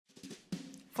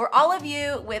For all of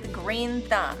you with green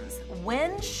thumbs,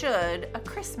 when should a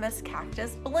Christmas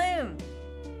cactus bloom?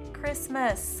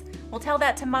 Christmas. Well, tell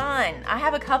that to mine. I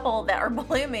have a couple that are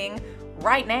blooming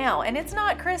right now, and it's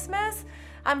not Christmas.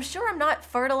 I'm sure I'm not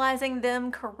fertilizing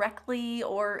them correctly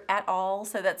or at all,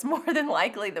 so that's more than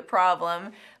likely the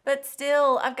problem. But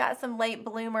still, I've got some late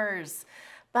bloomers.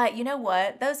 But you know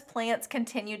what? Those plants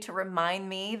continue to remind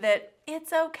me that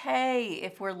it's okay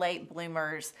if we're late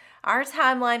bloomers. Our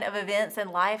timeline of events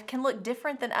in life can look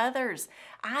different than others.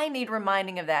 I need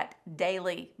reminding of that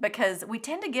daily because we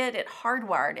tend to get it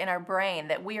hardwired in our brain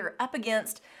that we are up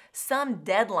against some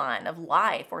deadline of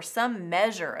life or some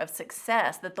measure of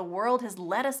success that the world has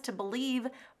led us to believe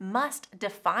must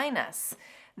define us.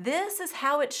 This is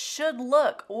how it should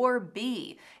look or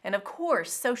be. And of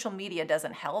course, social media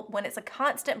doesn't help when it's a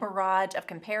constant barrage of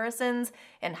comparisons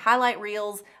and highlight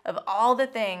reels of all the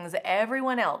things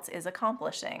everyone else is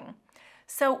accomplishing.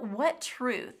 So what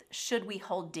truth should we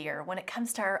hold dear when it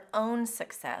comes to our own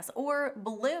success or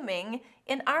blooming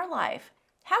in our life?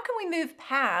 How can we move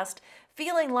past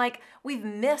feeling like we've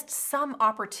missed some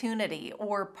opportunity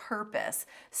or purpose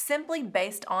simply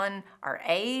based on our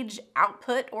age,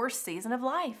 output, or season of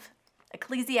life?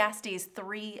 Ecclesiastes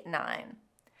 3:9.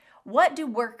 What do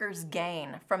workers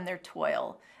gain from their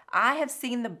toil? I have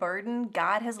seen the burden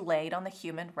God has laid on the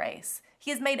human race.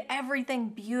 He has made everything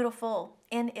beautiful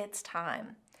in its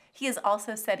time. He has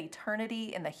also set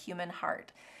eternity in the human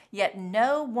heart. Yet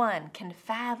no one can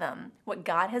fathom what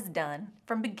God has done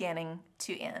from beginning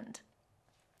to end.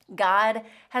 God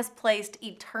has placed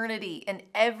eternity in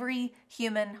every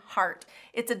human heart.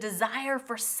 It's a desire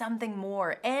for something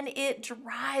more, and it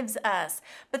drives us.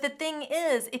 But the thing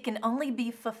is, it can only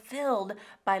be fulfilled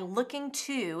by looking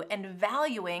to and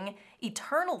valuing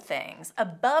eternal things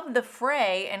above the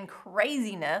fray and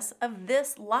craziness of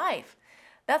this life.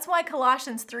 That's why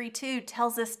Colossians 3:2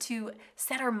 tells us to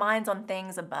set our minds on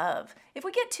things above. If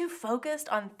we get too focused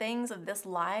on things of this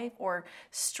life or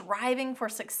striving for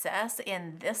success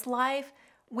in this life,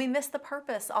 we miss the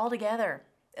purpose altogether.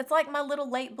 It's like my little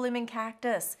late blooming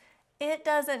cactus. It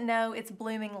doesn't know it's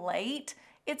blooming late.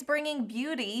 It's bringing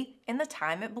beauty in the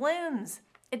time it blooms.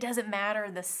 It doesn't matter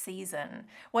the season.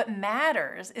 What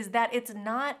matters is that it's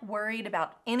not worried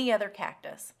about any other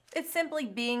cactus. It's simply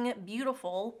being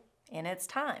beautiful in its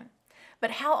time.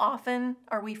 But how often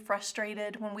are we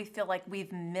frustrated when we feel like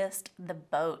we've missed the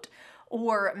boat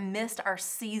or missed our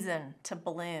season to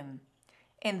bloom?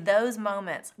 In those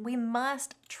moments, we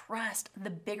must trust the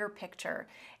bigger picture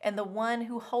and the one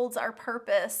who holds our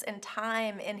purpose and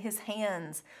time in his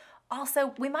hands.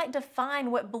 Also, we might define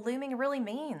what blooming really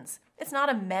means. It's not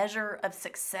a measure of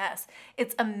success.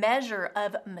 It's a measure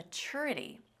of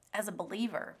maturity as a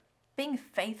believer. Being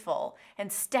faithful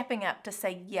and stepping up to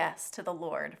say yes to the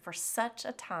Lord for such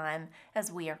a time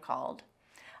as we are called.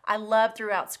 I love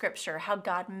throughout Scripture how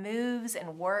God moves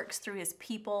and works through his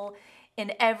people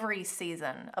in every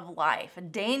season of life.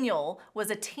 Daniel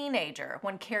was a teenager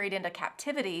when carried into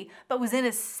captivity, but was in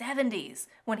his 70s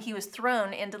when he was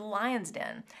thrown into the lion's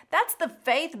den. That's the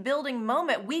faith-building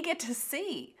moment we get to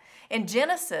see. In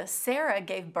Genesis, Sarah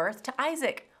gave birth to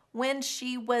Isaac when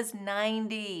she was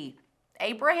 90.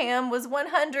 Abraham was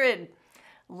 100.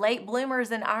 Late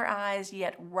bloomers in our eyes,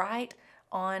 yet right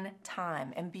on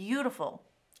time and beautiful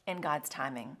in God's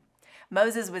timing.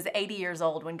 Moses was 80 years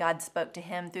old when God spoke to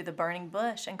him through the burning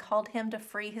bush and called him to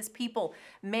free his people.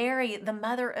 Mary, the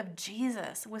mother of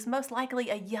Jesus, was most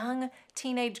likely a young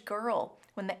teenage girl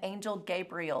when the angel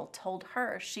Gabriel told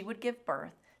her she would give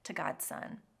birth to God's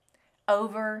son.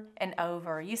 Over and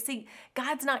over. You see,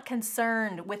 God's not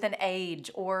concerned with an age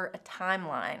or a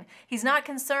timeline. He's not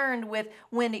concerned with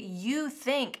when you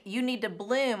think you need to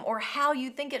bloom or how you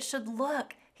think it should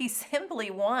look. He simply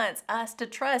wants us to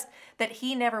trust that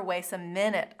he never wastes a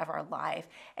minute of our life,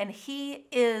 and he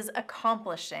is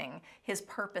accomplishing his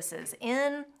purposes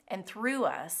in and through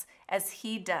us as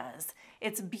he does.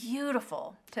 It's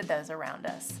beautiful to those around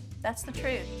us. That's the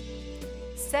truth.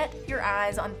 Set your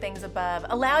eyes on things above.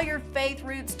 Allow your faith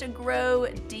roots to grow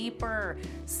deeper.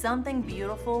 Something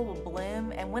beautiful will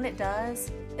bloom, and when it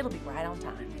does, it'll be right on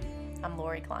time. I'm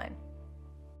Lori Klein.